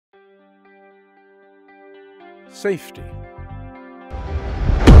Safety.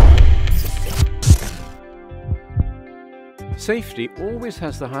 Safety always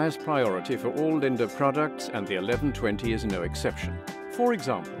has the highest priority for all Linde products, and the 1120 is no exception. For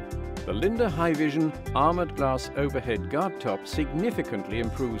example, the Linde High-Vision armored glass overhead guard top significantly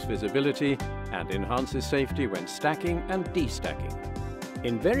improves visibility and enhances safety when stacking and destacking.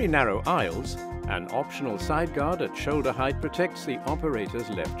 In very narrow aisles, an optional side guard at shoulder height protects the operator's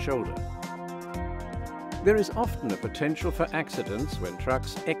left shoulder. There is often a potential for accidents when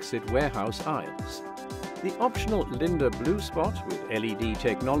trucks exit warehouse aisles. The optional Linde Blue Spot with LED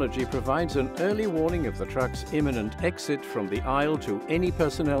technology provides an early warning of the truck's imminent exit from the aisle to any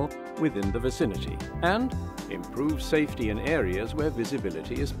personnel within the vicinity, and improves safety in areas where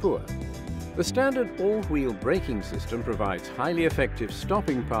visibility is poor. The standard all-wheel braking system provides highly effective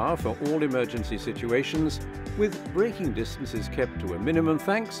stopping power for all emergency situations, with braking distances kept to a minimum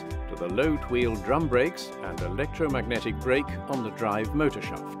thanks to the low-wheel drum brakes and electromagnetic brake on the drive motor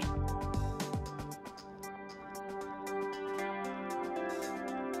shaft.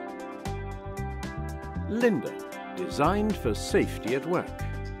 Linde, designed for safety at work.